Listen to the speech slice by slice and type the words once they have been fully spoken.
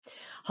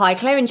Hi,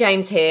 Claire and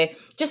James here.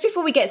 Just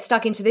before we get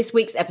stuck into this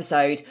week's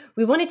episode,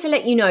 we wanted to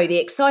let you know the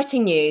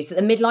exciting news that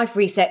the Midlife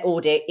Reset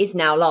audit is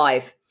now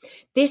live.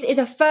 This is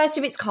a first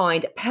of its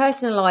kind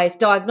personalised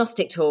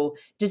diagnostic tool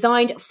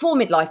designed for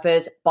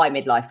midlifers by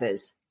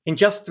midlifers. In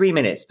just 3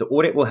 minutes, the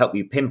audit will help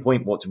you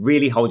pinpoint what's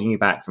really holding you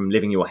back from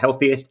living your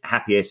healthiest,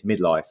 happiest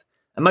midlife,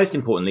 and most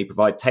importantly,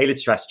 provide tailored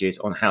strategies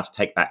on how to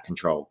take back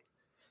control.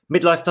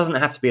 Midlife doesn't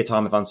have to be a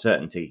time of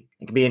uncertainty.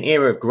 It can be an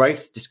era of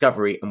growth,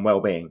 discovery, and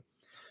well-being.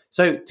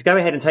 So to go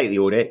ahead and take the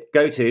audit,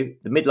 go to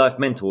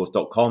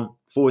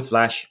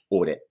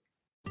themidlifementors.com/audit.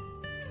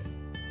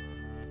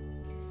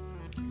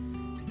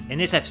 In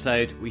this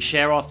episode, we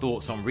share our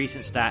thoughts on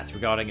recent stats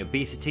regarding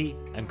obesity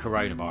and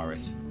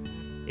coronavirus.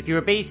 If you're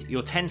obese,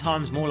 you're 10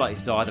 times more likely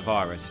to die of the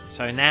virus.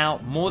 So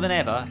now, more than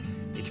ever,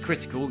 it's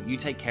critical you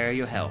take care of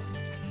your health.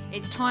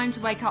 It's time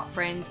to wake up,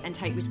 friends, and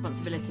take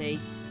responsibility.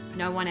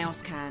 No one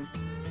else can.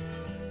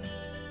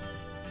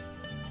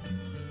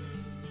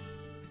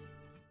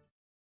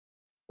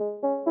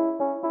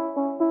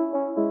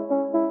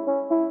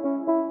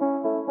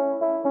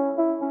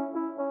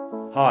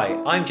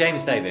 Hi, I'm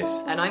James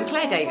Davis. And I'm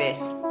Claire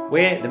Davis.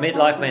 We're the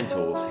Midlife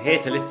Mentors, here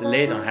to lift the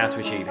lid on how to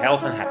achieve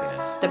health and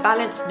happiness. The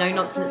balanced,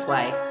 no-nonsense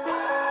way.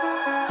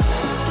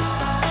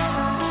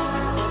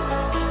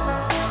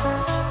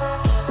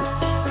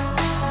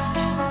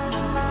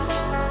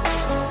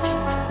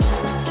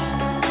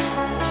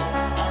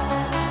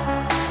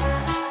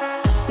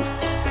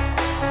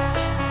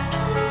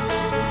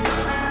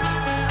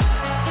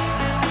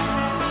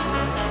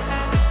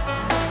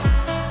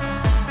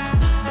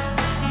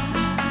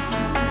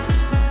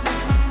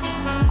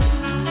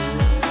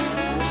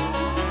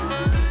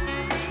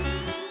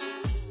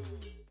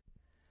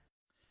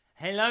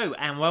 Hello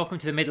and welcome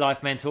to the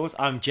Midlife Mentors.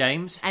 I'm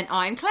James. And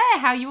I'm Claire.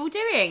 How are you all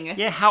doing?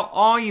 Yeah, how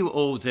are you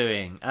all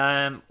doing?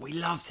 We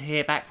love to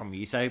hear back from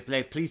you, so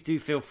please do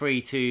feel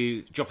free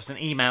to drop us an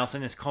email,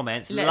 send us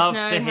comments. Let love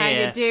us to know hear how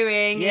you're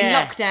doing in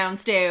lockdown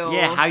still.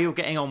 Yeah, how you're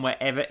getting on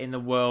wherever in the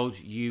world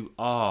you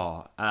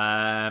are.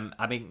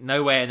 I mean,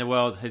 nowhere in the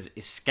world has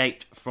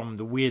escaped from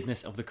the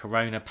weirdness of the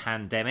corona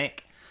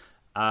pandemic.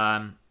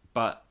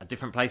 But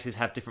different places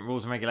have different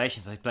rules and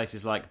regulations. So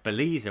places like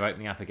Belize are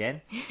opening up again.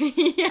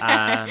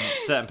 Yeah.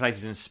 Certain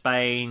places in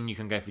Spain, you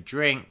can go for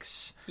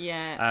drinks.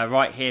 Yeah.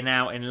 Right here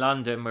now in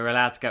London, we're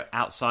allowed to go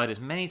outside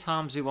as many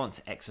times as we want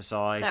to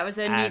exercise. That was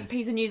a new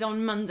piece of news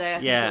on Monday, I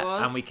think it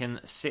was. And we can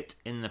sit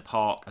in the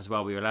park as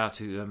well. We're allowed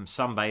to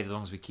sunbathe as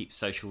long as we keep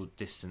social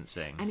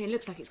distancing. And it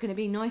looks like it's going to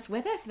be nice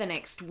weather for the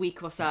next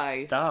week or so.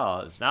 It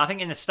does. Now, I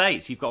think in the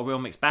States, you've got a real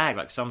mixed bag.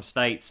 Like some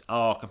states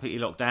are completely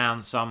locked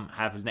down. Some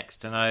have next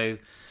to no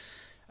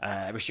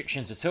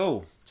restrictions at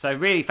all. So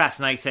really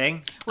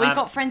fascinating. Well, we've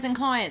got friends and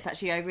clients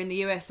actually over in the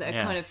US that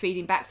are kind of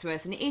feeding back to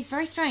us, and it is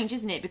very strange,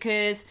 isn't it?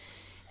 Because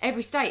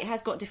every state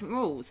has got different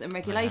rules and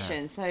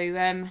regulations.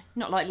 So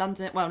not like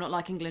London, well, not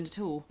like England at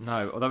all.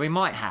 No, although we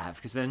might have,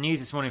 because the news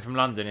this morning from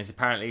London is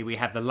apparently we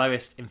have the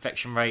lowest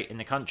infection rate in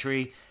the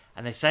country.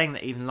 And they're saying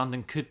that even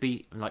London could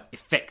be like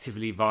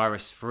effectively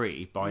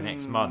virus-free by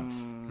next month.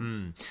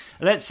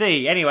 Let's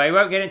see. Anyway, we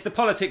won't get into the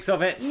politics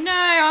of it.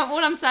 No,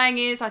 all I'm saying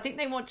is I think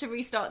they want to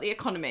restart the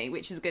economy,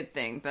 which is a good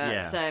thing.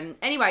 But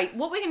anyway,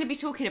 what we're going to be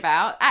talking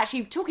about,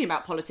 actually talking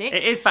about politics.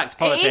 It is back to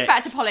politics. It is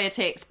back to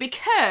politics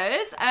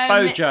because...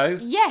 Bojo.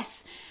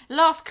 Yes.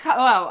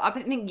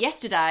 I think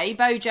yesterday,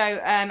 Bojo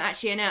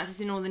actually announced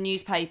this in all the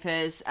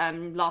newspapers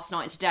last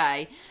night and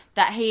today,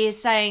 that he is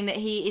saying that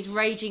he is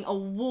raging a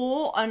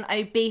war on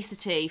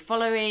obesity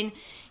following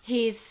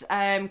his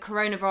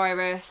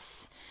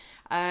coronavirus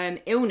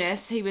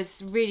illness. He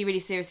was really, really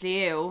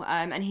seriously ill,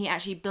 and he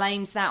actually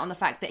blames that on the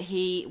fact that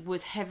he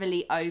was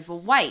heavily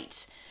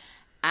overweight.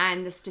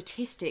 And the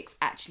statistics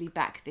actually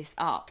back this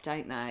up,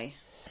 don't they?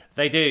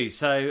 They do.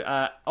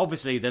 So,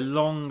 obviously, the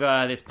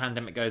longer this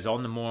pandemic goes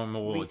on, the more and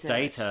more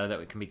data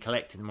that can be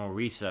collected, the more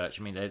research.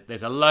 I mean,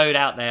 there's a load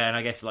out there, and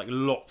I guess like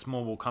lots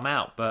more will come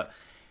out. But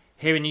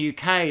here in the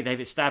UK,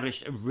 they've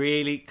established a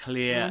really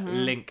clear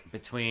link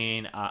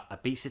between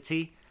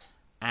obesity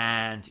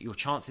and your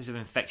chances of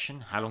infection,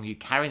 how long you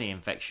carry the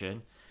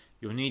infection,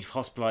 your need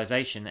for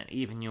hospitalisation, and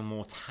even your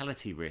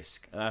mortality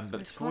risk. But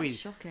before we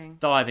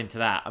dive into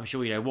that, I'm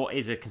sure you know what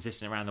is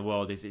consistent around the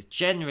world is it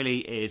generally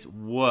is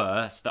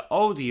worse. The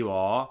older you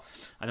are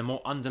and the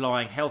more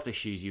underlying health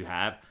issues you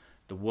have,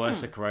 the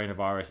worse the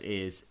coronavirus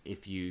is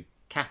if you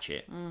catch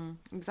it.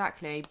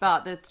 Exactly.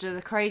 But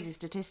the crazy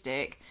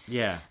statistic...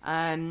 Yeah.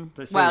 I'll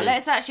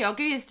give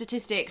you the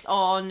statistics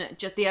on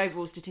just the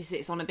overall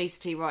statistics on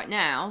obesity right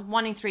now.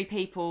 1 in 3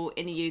 people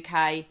in the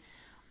UK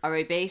are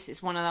obese.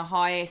 It's one of the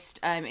highest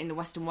in the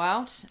Western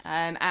world.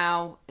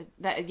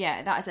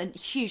 That is a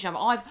huge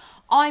number.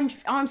 I'm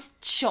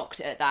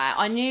shocked at that.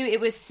 I knew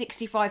it was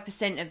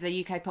 65% of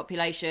the UK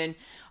population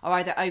are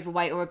either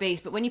overweight or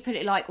obese, but when you put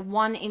it like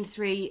 1 in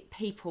 3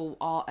 people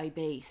are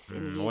obese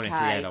in the UK. 1 in 3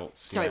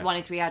 adults. Sorry, 1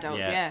 in 3 adults.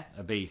 Yeah.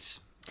 Obese.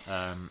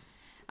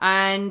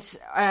 And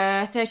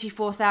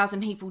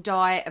 34,000 people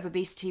die of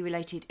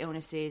obesity-related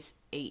illnesses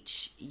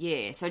each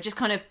year. So just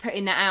kind of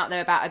putting that out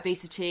there about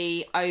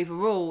obesity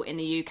overall in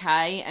the UK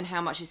and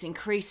how much it's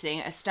increasing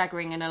at a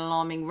staggering and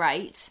alarming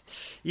rate.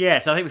 Yeah,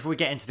 so I think before we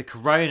get into the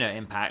corona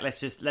impact, let's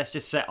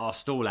just set our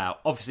stall out.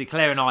 Obviously,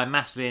 Claire and I are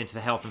massively into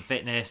the health and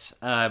fitness.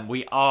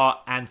 We are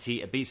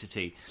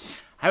anti-obesity.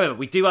 However,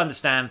 we do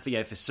understand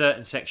for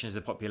certain sections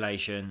of the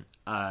population,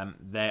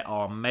 there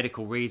are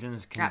medical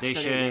reasons,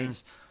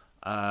 conditions,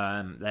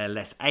 they're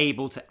less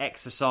able to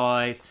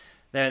exercise.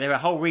 There are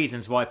whole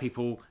reasons why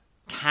people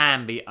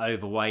can be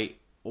overweight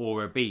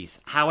or obese.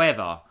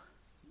 However,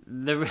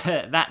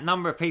 that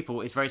number of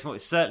people is very small.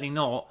 It's certainly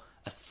not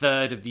a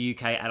third of the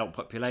UK adult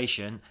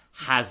population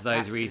has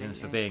those reasons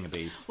for being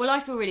obese. Well, I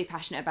feel really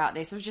passionate about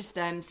this. I was just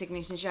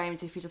signalling to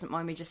James, if he doesn't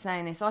mind me just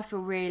saying this. I've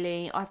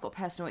got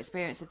personal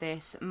experience of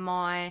this.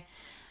 My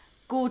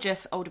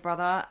gorgeous older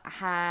brother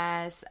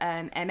has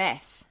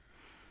MS.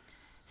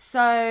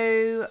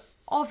 So,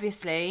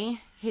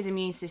 obviously, his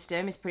immune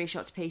system is pretty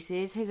shot to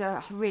pieces. He's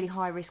a really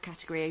high risk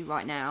category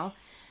right now.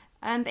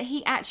 But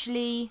he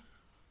actually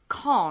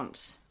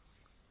can't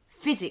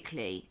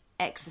physically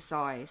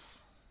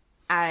exercise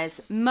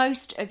as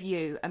most of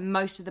you and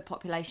most of the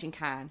population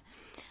can.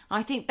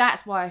 I think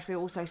that's why I feel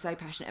also so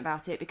passionate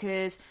about it,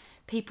 because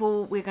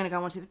people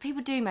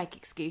do make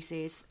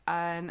excuses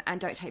and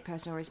don't take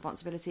personal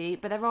responsibility,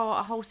 but there are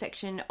a whole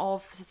section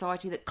of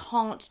society that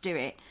can't do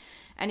it.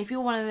 And if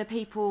you're one of the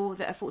people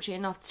that are fortunate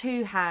enough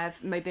to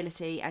have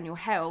mobility and your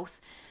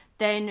health,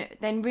 then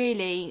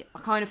really I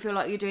kind of feel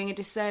like you're doing a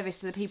disservice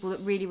to the people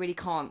that really, really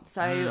can't.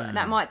 So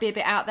that might be a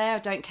bit out there, I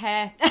don't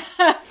care.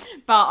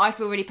 But I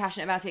feel really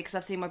passionate about it because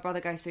I've seen my brother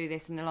go through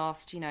this in the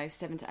last,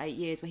 7 to 8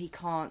 years where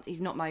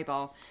he's not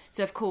mobile.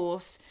 So of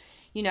course,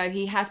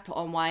 he has put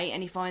on weight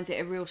and he finds it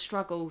a real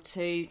struggle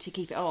to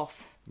keep it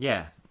off.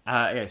 Yeah.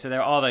 So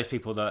there are those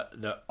people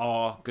that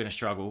are going to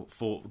struggle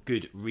for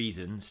good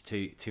reasons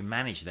to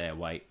manage their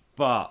weight.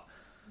 But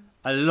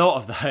a lot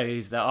of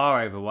those that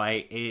are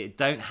overweight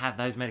don't have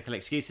those medical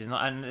excuses.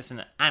 And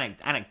listen,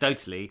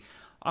 anecdotally,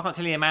 I can't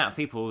tell you the amount of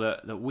people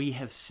that we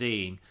have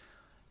seen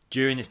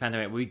during this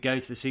pandemic. We go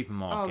to the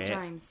supermarket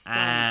James,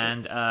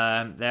 and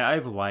they're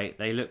overweight,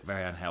 they look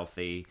very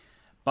unhealthy,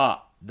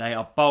 but they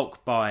are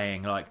bulk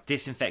buying like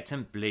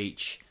disinfectant,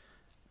 bleach,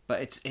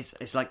 but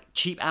it's like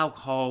cheap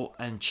alcohol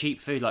and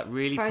cheap food, like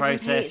really frozen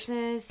processed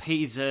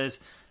pizzas,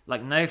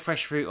 like no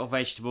fresh fruit or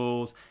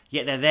vegetables,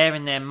 yet they're there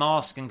in their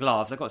mask and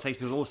gloves. I've got to say,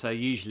 people also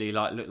usually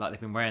look like they've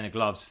been wearing the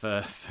gloves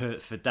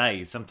for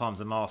days, sometimes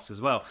the masks as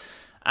well.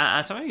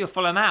 And some of you'll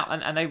follow them out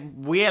and they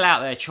wheel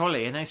out their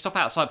trolley and they stop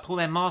outside, pull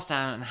their mask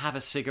down and have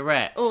a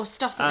cigarette. Or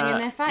stuff something in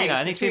their face.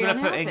 And these people are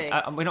putting...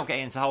 we're not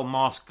getting into the whole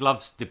mask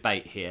gloves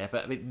debate here,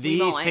 but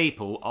these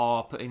people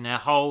are putting their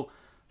whole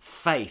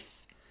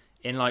faith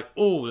in the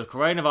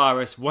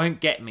coronavirus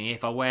won't get me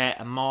if I wear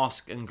a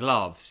mask and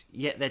gloves.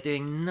 Yet they're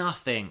doing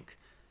nothing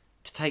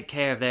to take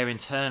care of their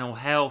internal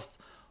health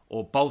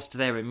or bolster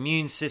their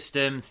immune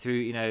system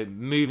through,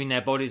 moving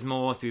their bodies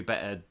more, through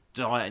better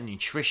diet and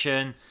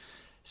nutrition.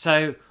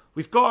 So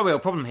we've got a real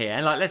problem here.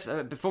 And let's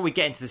before we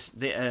get into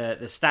the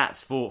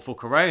stats for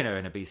corona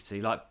and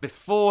obesity,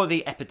 before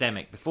the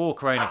epidemic, before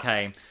corona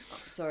came.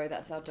 Sorry,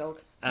 that's our dog.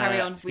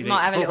 Carry on. We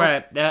might have a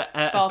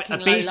little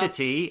barking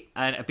obesity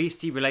and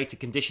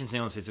obesity-related conditions and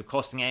illnesses are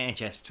costing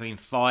NHS between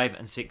 £5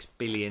 and £6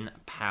 billion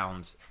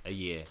a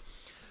year.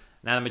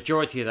 Now, the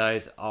majority of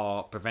those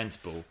are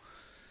preventable.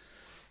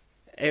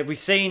 We've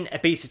seen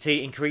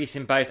obesity increase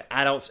in both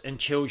adults and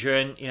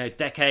children,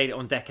 decade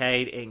on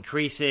decade it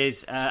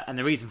increases. And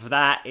the reason for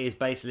that is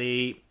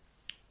basically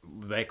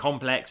very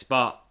complex,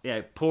 but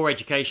poor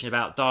education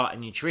about diet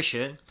and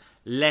nutrition,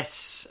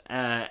 less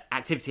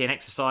activity and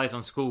exercise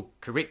on school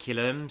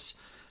curriculums.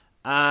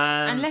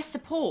 And less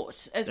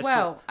support as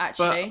well,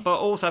 actually. But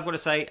also, I've got to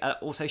say,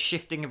 also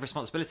shifting of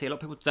responsibility. A lot of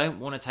people don't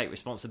want to take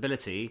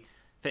responsibility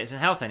fitness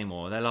and health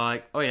anymore. They're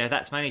like,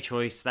 that's my only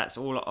choice. That's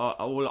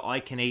all I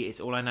can eat.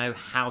 It's all I know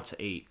how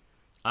to eat.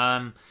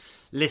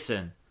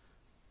 Listen,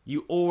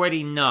 you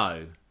already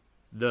know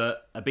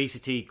that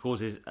obesity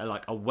causes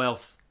a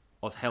wealth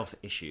of health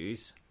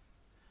issues.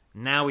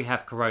 Now we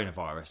have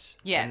coronavirus.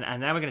 Yeah.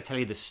 And now we're going to tell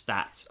you the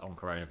stats on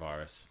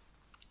coronavirus.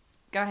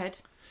 Go ahead.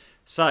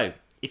 So,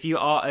 if you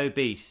are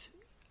obese,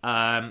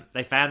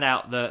 they found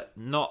out that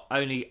not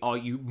only are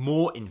you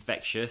more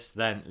infectious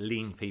than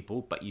lean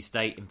people, but you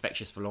stay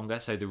infectious for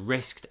longer, so the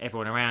risk to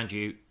everyone around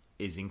you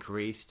is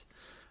increased.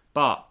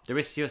 But the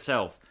risk to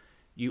yourself,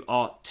 you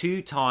are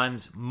 2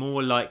 times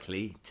more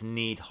likely to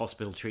need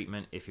hospital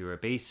treatment if you're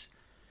obese.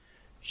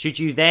 Should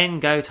you then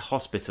go to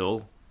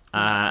hospital,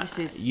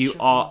 you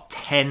are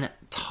 10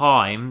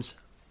 times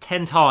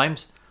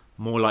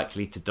more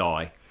likely to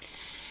die.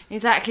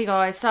 Exactly,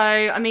 guys.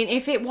 So,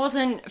 if it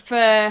wasn't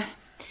for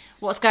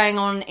what's going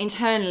on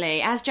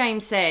internally, as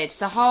James said,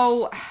 the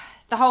whole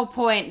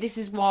point, this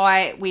is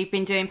why we've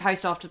been doing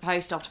post after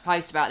post after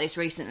post about this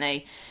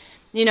recently.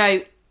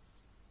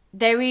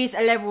 There is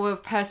a level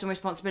of personal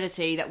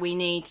responsibility that we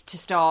need to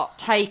start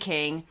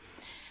taking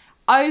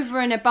over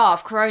and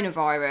above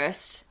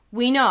coronavirus.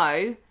 We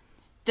know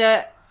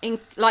that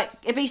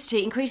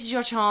obesity increases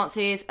your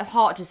chances of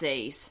heart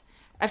disease,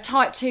 of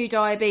type 2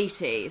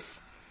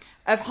 diabetes,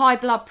 of high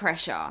blood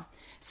pressure.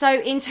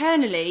 So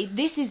internally,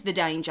 this is the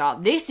danger.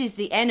 This is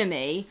the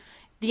enemy.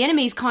 The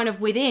enemy is kind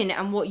of within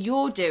and what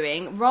you're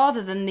doing,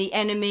 rather than the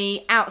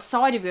enemy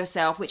outside of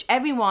yourself, which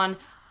everyone,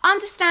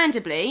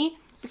 understandably,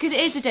 because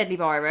it is a deadly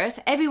virus,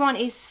 everyone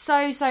is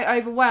so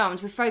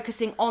overwhelmed with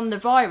focusing on the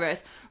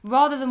virus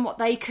rather than what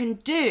they can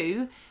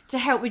do to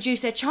help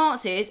reduce their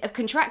chances of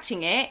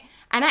contracting it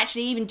and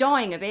actually even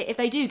dying of it if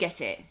they do get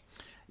it.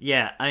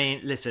 Yeah, I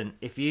mean, listen,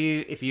 if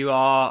you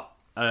are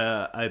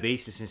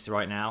obese listening to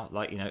right now,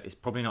 it's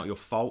probably not your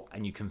fault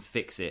and you can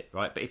fix it,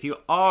 right? But if you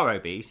are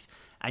obese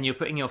and you're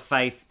putting your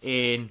faith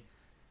in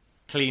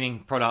cleaning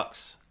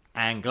products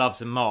and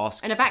gloves and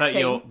masks, and a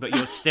vaccine, but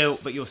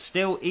you're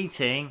still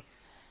eating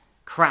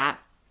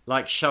crap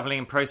like shoveling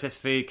and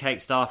processed food, cake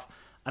stuff.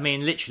 I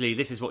mean, literally,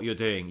 this is what you're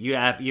doing. You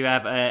have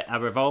a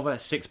revolver, a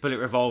 6-bullet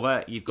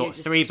revolver. You've got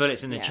 3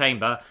 bullets in the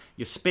chamber.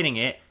 You're spinning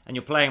it, and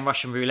you're playing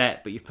Russian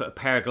roulette. But you've put a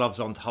pair of gloves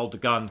on to hold the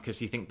gun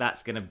because you think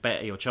that's going to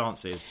better your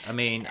chances. I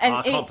mean,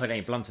 I can't put any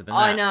blunter than that.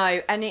 I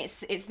know, and it's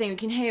the thing. We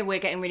can hear we're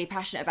getting really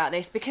passionate about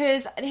this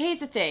because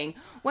here's the thing: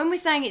 when we're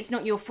saying it's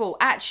not your fault,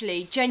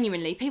 actually,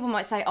 genuinely, people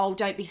might say, "Oh,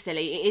 don't be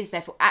silly. It is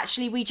their fault."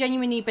 Actually, we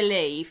genuinely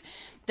believe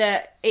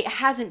that it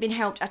hasn't been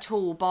helped at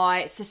all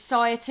by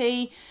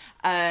society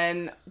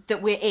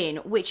that we're in,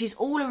 which is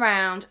all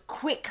around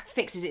quick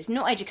fixes. It's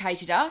not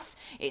educated us.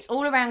 It's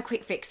all around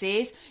quick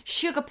fixes.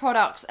 Sugar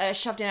products are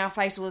shoved in our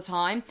face all the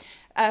time.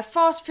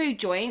 Fast food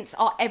joints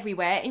are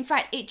everywhere. In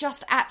fact, it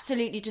just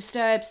absolutely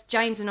disturbs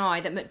James and I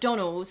that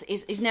McDonald's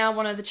is now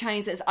one of the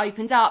chains that's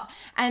opened up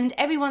and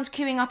everyone's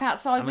queuing up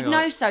outside with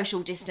no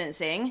social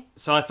distancing.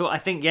 So I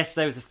think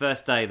yesterday was the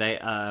first day they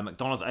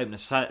McDonald's opened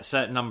a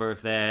certain number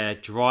of their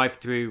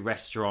drive-through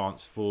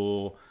restaurants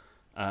for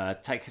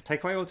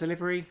takeaway or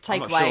delivery.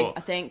 Takeaway, sure.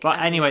 I think. But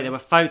anyway, there were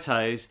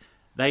photos.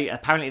 They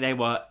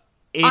were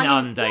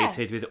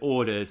inundated with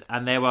orders,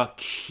 and there were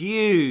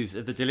queues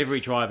of the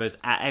delivery drivers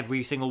at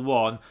every single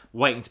one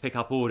waiting to pick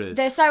up orders.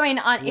 They're so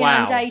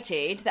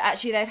inundated that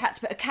actually they've had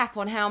to put a cap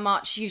on how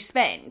much you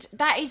spend.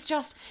 That is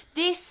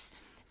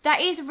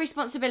a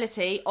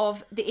responsibility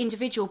of the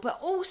individual, but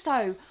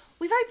also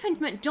we've opened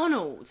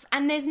McDonald's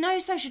and there's no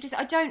social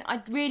distance.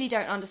 I really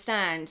don't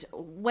understand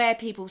where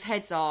people's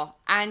heads are.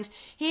 And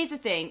here's the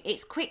thing,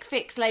 it's quick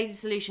fix, lazy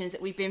solutions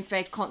that we've been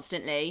fed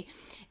constantly.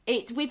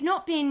 We've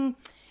not been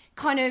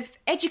kind of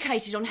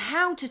educated on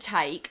how to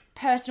take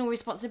personal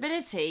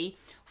responsibility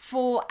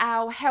for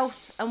our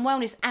health and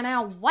wellness and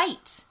our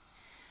weight.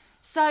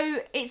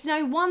 So it's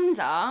no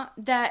wonder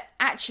that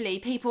actually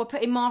people are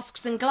putting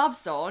masks and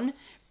gloves on,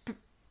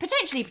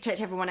 potentially protect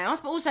everyone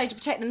else, but also to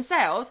protect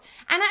themselves,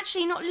 and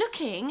actually not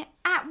looking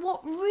at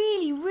what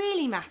really,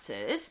 really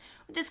matters,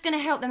 that's going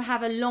to help them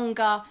have a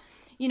longer,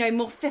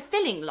 more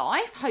fulfilling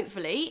life,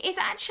 hopefully, is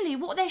actually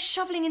what they're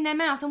shoveling in their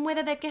mouth and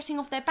whether they're getting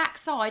off their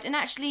backside and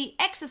actually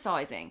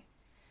exercising.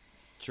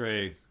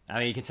 True. I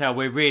mean, you can tell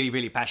we're really,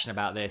 really passionate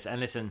about this. And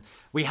listen,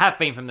 we have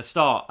been from the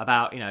start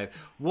about,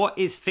 what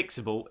is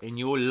fixable in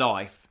your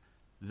life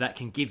that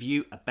can give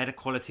you a better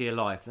quality of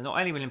life. That not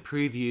only will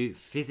improve you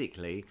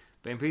physically,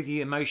 but improve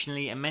you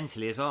emotionally and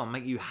mentally as well and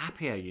make you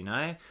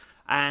happier,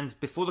 And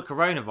before the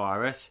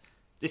coronavirus,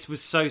 this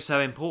was so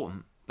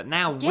important. But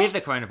now with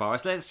the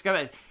coronavirus, let's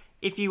go.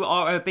 If you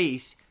are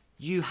obese,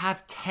 you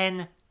have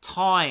 10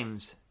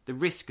 times the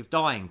risk of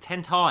dying.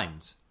 10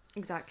 times.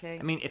 Exactly.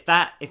 I mean, if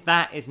that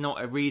is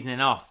not a reason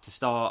enough to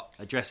start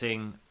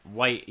addressing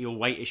your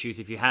weight issues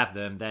if you have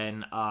them,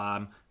 then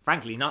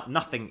frankly,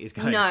 nothing is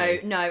going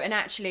to. No, and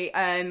actually,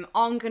 I'm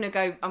gonna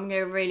go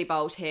really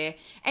bold here.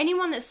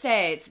 Anyone that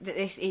says that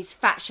this is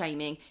fat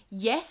shaming,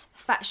 yes,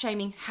 fat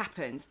shaming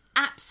happens.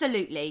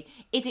 Absolutely.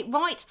 Is it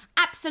right?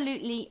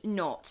 Absolutely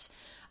not.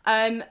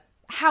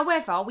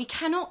 However, we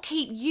cannot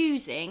keep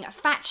using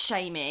fat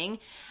shaming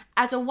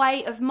as a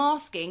way of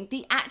masking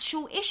the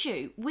actual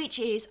issue, which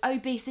is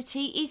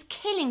obesity is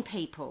killing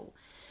people.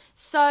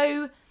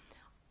 So,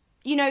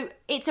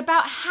 it's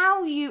about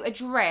how you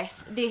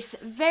address this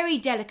very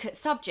delicate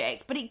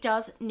subject, but it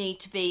does need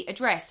to be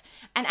addressed.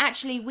 And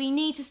actually, we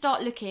need to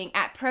start looking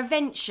at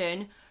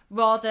prevention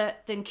rather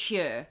than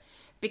cure.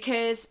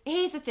 Because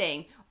here's the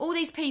thing, all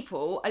these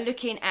people are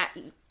looking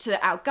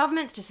to our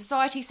governments, to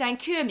society, saying,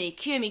 cure me,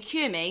 cure me,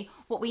 cure me.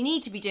 What we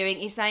need to be doing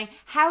is saying,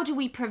 how do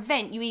we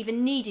prevent you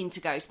even needing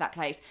to go to that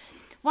place?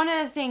 One of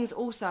the things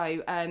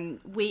also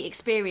we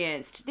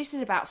experienced, this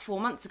is about 4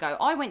 months ago,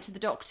 I went to the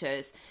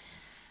doctors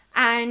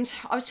and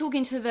I was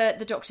talking to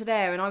the doctor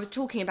there and I was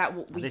talking about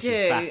what we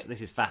do. This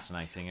is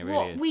fascinating, it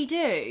really is. What we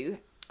do,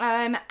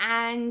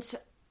 and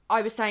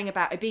I was saying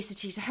about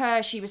obesity to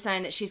her. She was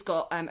saying that she's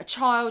got a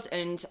child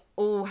and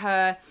all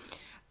her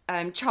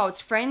child's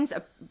friends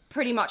are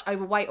pretty much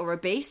overweight or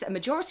obese. A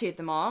majority of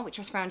them are, which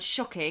I found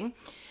shocking.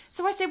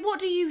 So I said, what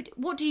do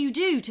you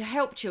do to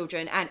help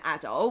children and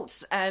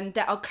adults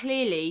that are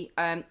clearly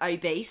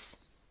obese?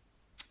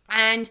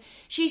 And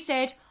she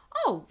said,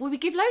 oh, well, we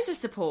give loads of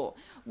support.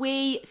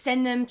 We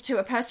send them to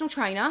a personal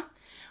trainer.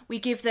 we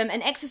give them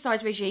an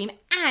exercise regime,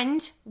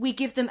 and we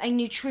give them a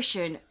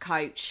nutrition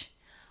coach.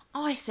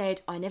 I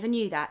said, I never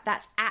knew that.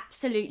 That's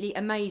absolutely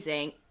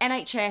amazing.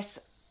 NHS,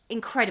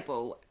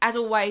 incredible. As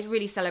always,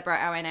 really celebrate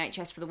our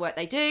NHS for the work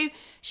they do.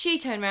 She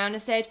turned around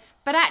and said,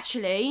 but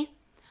actually,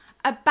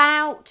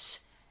 about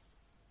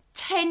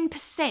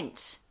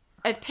 10%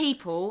 of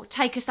people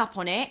take us up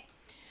on it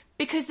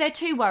because they're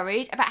too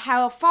worried about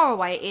how far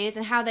away it is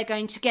and how they're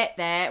going to get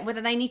there,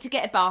 whether they need to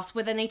get a bus,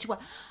 whether they need to...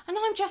 And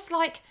I'm just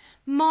like,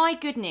 my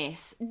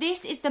goodness,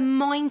 this is the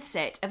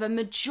mindset of a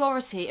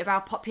majority of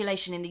our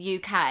population in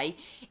the UK.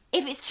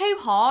 If it's too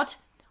hard,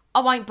 I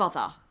won't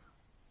bother.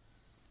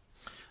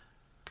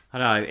 I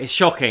know, it's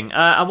shocking.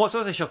 And what's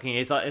also shocking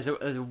is like,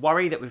 there's a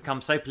worry that we've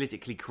become so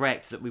politically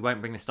correct that we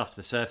won't bring this stuff to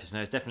the surface. And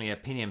there's definitely an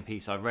opinion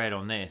piece I read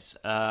on this.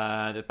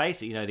 That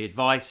basically, the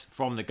advice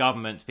from the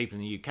government to people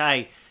in the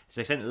UK is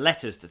they sent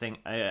letters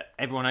to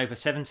everyone over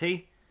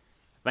 70,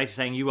 basically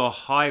saying you are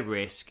high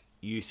risk,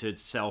 you should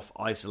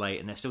self-isolate.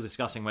 And they're still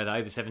discussing whether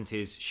over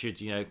 70s should,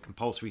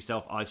 compulsory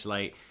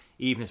self-isolate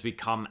even as we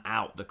come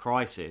out the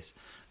crisis.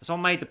 So I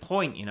made the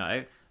point,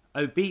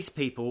 obese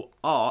people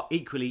are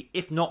equally,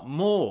 if not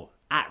more,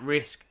 at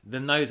risk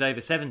than those over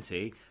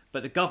 70,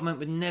 but the government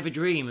would never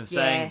dream of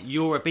saying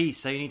you're obese,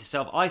 so you need to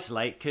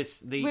self-isolate, because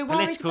the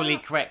politically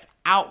correct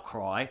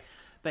outcry.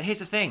 But here's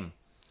the thing: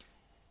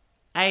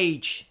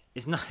 age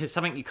is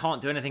something you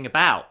can't do anything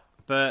about.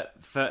 But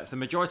for the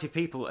majority of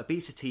people,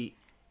 obesity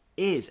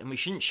is, and we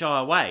shouldn't shy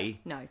away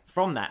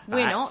from that fact.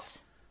 We're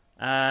not.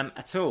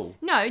 At all.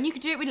 No, and you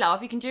can do it with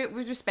love, you can do it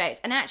with respect.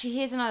 And actually,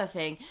 here's another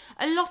thing.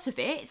 A lot of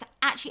it,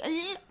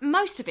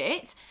 most of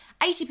it,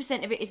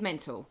 80% of it is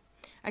mental.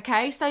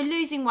 Okay, so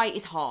losing weight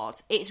is hard.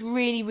 It's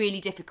really, really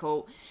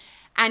difficult.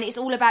 And it's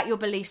all about your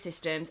belief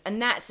systems. And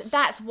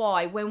that's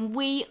why when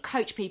we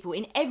coach people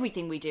in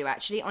everything we do,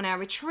 actually, on our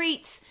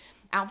retreats,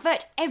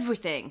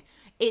 everything,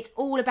 it's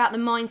all about the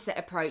mindset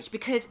approach.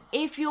 Because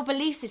if your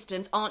belief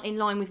systems aren't in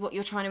line with what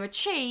you're trying to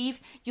achieve,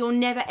 you're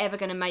never, ever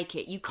going to make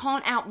it. You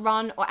can't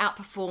outrun or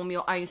outperform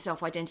your own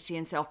self-identity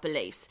and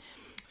self-beliefs.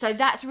 So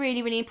that's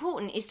really, really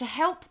important, is to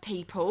help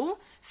people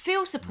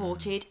feel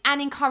supported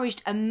and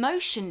encouraged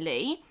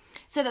emotionally,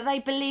 so that they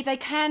believe they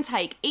can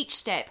take each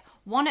step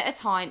one at a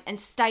time and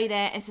stay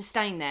there and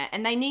sustain there.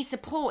 And they need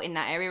support in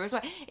that area as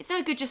well. It's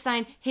no good just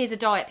saying, here's a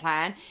diet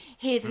plan,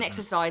 here's an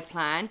exercise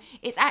plan.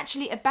 It's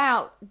actually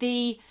about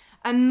the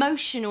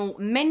emotional,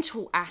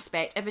 mental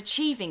aspect of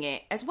achieving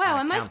it as well.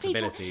 And most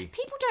people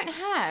don't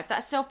have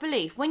that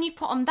self-belief. When you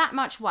put on that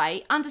much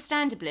weight,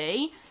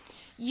 understandably,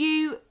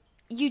 you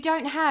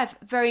don't have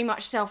very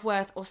much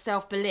self-worth or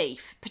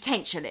self-belief,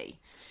 potentially.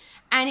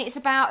 And it's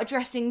about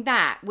addressing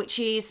that, which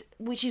is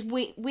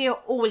we are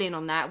all in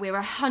on that. We're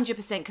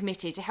 100%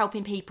 committed to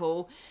helping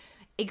people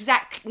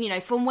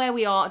from where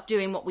we are,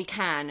 doing what we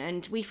can.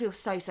 And we feel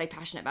so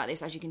passionate about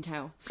this, as you can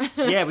tell.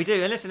 Yeah, we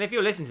do. And listen, if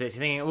you're listening to this,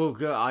 you're thinking, oh,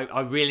 God, I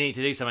really need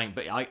to do something,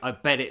 but I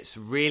bet it's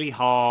really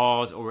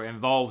hard, or it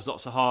involves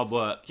lots of hard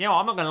work.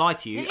 I'm not going to lie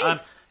to you. It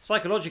is.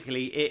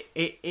 Psychologically,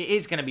 it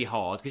is going to be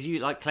hard, because you,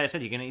 like Claire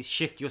said, you're going to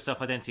shift your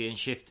self-identity and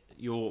shift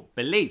your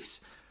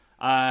beliefs.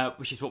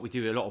 Which is what we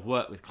do a lot of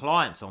work with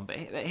clients on. But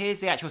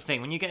here's the actual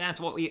thing. When you get down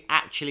to what we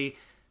actually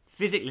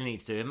physically need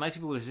to do, and most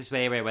people, there's this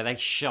area where they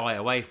shy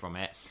away from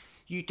it,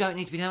 you don't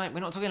need to be doing it. We're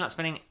not talking about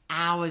spending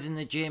hours in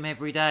the gym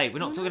every day. We're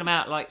not talking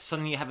about like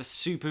suddenly you have a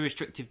super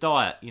restrictive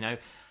diet.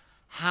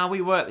 How we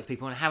work with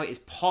people and how it is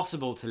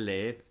possible to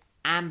live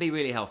and be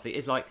really healthy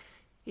is like,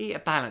 eat a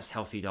balanced,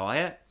 healthy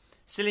diet.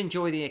 Still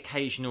enjoy the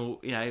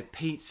occasional,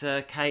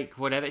 pizza, cake,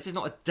 whatever. It's just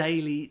not a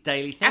daily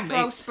thing.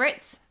 Aperol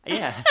spritz.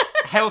 Yeah,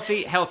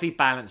 healthy,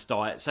 balanced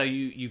diet. So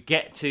you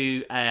get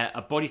to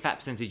a body fat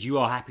percentage you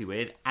are happy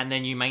with, and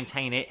then you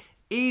maintain it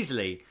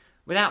easily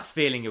without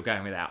feeling you're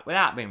going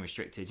without being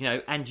restricted.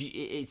 And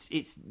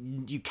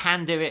you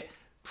can do it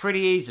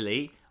pretty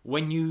easily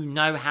when you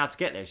know how to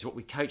get there. It's what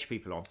we coach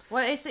people on.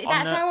 Well, that's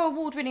our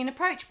award-winning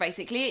approach,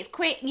 basically. It's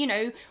quick,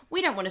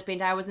 we don't want to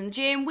spend hours in the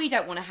gym. We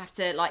don't want to have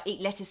to,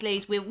 eat lettuce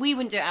leaves. We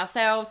wouldn't do it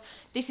ourselves.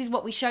 This is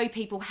what we show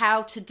people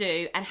how to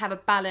do and have a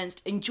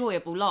balanced,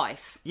 enjoyable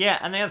life. Yeah,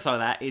 and the other side of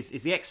that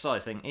is the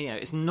exercise thing.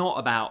 It's not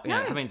about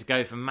having to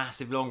go for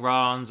massive long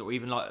runs or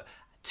even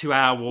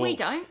 2-hour walks. We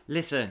don't.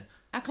 Listen,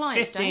 our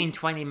clients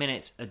 20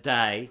 minutes a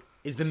day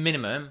is the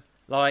minimum.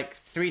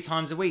 3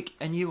 times a week,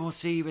 and you will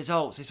see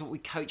results. It's what we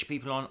coach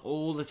people on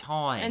all the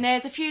time. And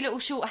there's a few little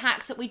short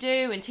hacks that we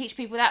do and teach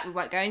people that. We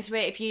won't go into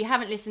it. If you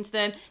haven't listened to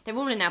them, they're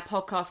all in our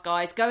podcast,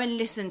 guys. Go and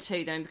listen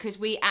to them, because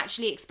we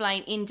actually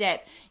explain in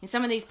depth in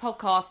some of these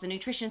podcasts the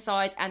nutrition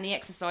side and the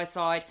exercise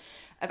side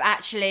of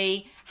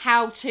actually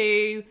how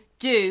to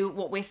do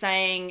what we're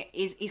saying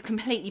is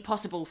completely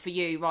possible for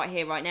you right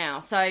here, right now.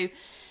 So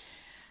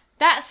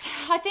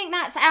I think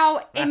that's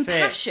our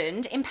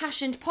impassioned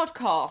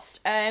podcast,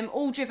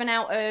 all driven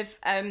out of,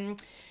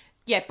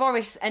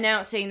 Boris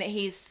announcing that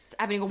he's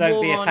having a war on...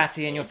 Don't be a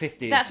fatty in your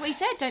 50s. That's what he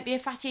said, don't be a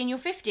fatty in your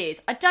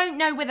 50s. I don't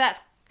know whether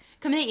that's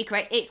completely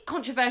correct. It's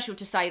controversial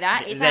to say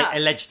that. It's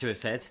alleged to have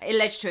said.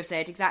 Alleged to have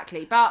said,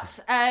 exactly. But,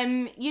 at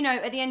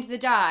the end of the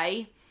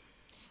day,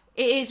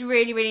 It is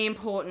really, really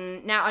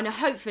important. Now, and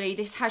hopefully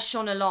this has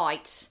shone a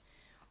light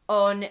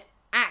on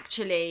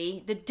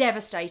actually the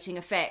devastating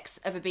effects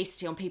of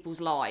obesity on people's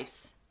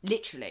lives.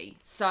 Literally.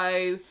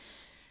 So,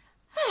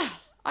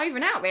 over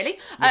and out, really.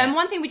 Yeah.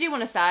 One thing we do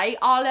want to say,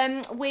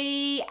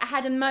 we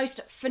had a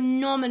most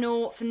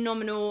phenomenal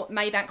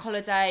Maybank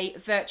holiday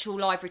virtual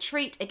live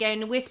retreat.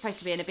 Again, we're supposed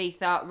to be in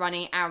Ibiza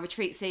running our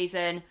retreat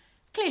season.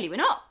 Clearly we're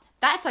not.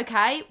 That's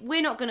okay.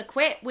 We're not going to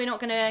quit. We're not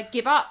going to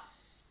give up.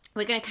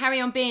 We're going to carry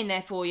on being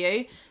there for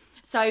you.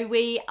 So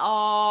we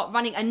are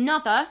running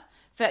another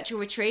virtual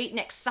retreat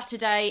next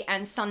Saturday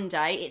and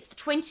Sunday. It's the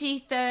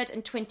 23rd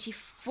and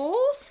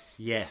 24th.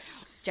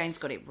 Yes. James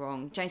got it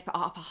wrong. James put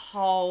up a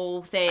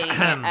whole thing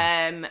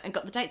and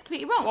got the dates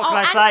completely wrong. What can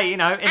I say? You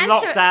know, in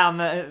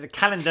lockdown, the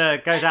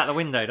calendar goes out the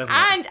window, doesn't it?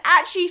 And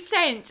actually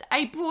sent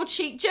a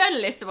broadsheet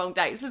journalist the wrong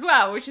dates as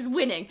well, which is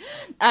winning.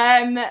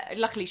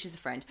 Luckily, she's a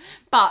friend.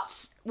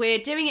 But we're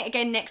doing it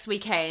again next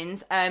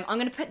weekend. I'm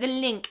going to put the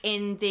link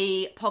in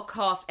the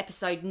podcast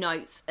episode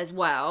notes as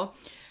well.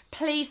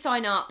 Please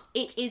sign up.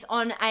 It is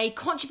on a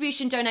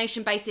contribution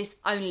donation basis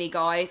only,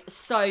 guys.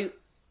 So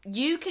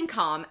you can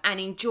come and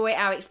enjoy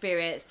our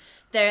experience.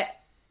 They're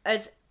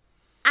as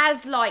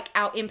like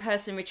our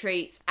in-person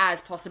retreats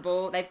as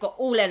possible. They've got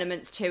all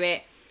elements to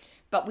it,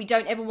 but we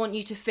don't ever want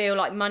you to feel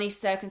like money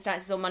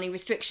circumstances or money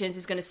restrictions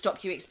is going to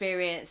stop you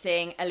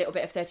experiencing a little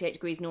bit of 38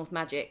 Degrees North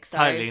magic. So,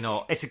 totally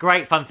not. It's a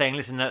great fun thing.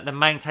 Listen, the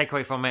main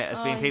takeaway from it has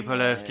been people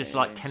have just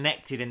like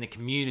connected in the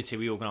community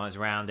we organise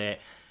around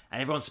it.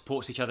 And everyone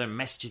supports each other and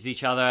messages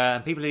each other.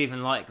 And people are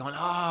even like going,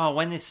 oh,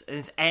 when this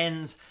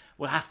ends,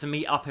 we'll have to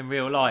meet up in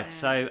real life.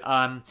 Yeah.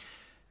 So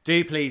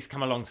do please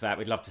come along to that.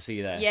 We'd love to see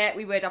you there. Yeah,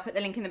 we would. I'll put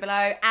the link in the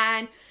below.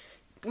 And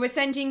we're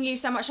sending you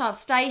so much love.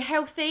 Stay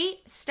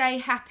healthy, stay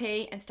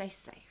happy, and stay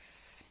safe.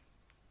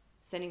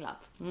 Sending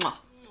love. Mwah.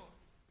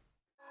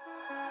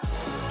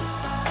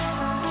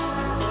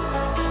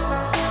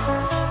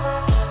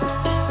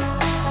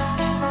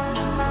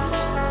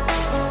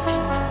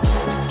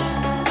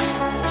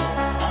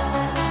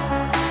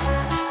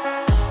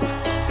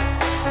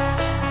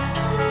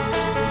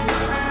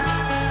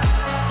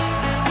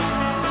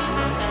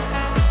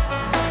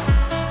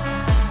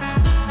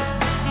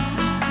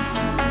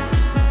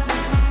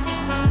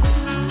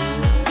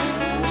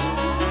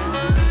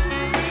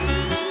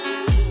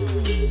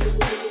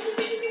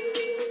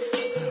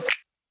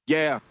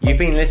 Yeah. You've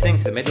been listening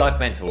to the Midlife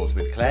Mentors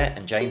with Claire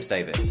and James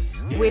Davis.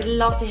 We'd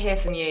love to hear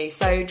from you.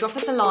 So drop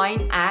us a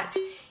line at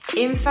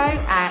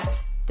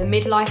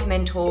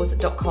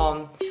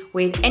info@themidlifementors.com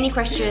with any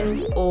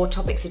questions or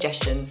topic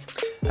suggestions.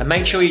 And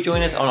make sure you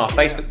join us on our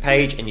Facebook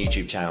page and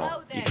YouTube channel.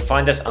 You can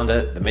find us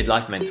under the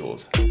Midlife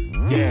Mentors.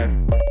 Yeah.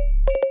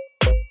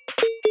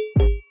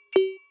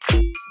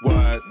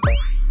 What?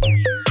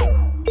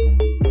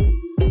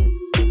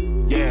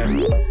 Yeah.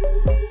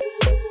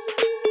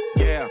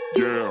 Yeah.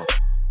 Yeah.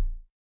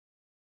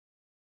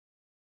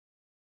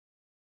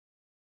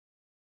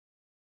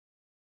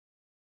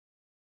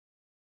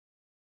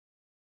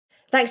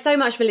 Thanks so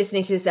much for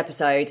listening to this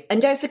episode.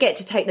 And don't forget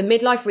to take the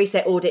Midlife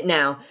Reset Audit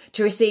now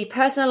to receive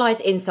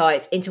personalised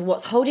insights into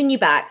what's holding you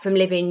back from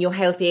living your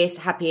healthiest,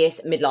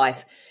 happiest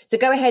midlife. So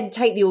go ahead and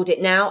take the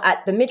audit now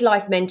at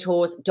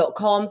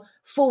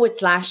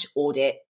themidlifementors.com/audit.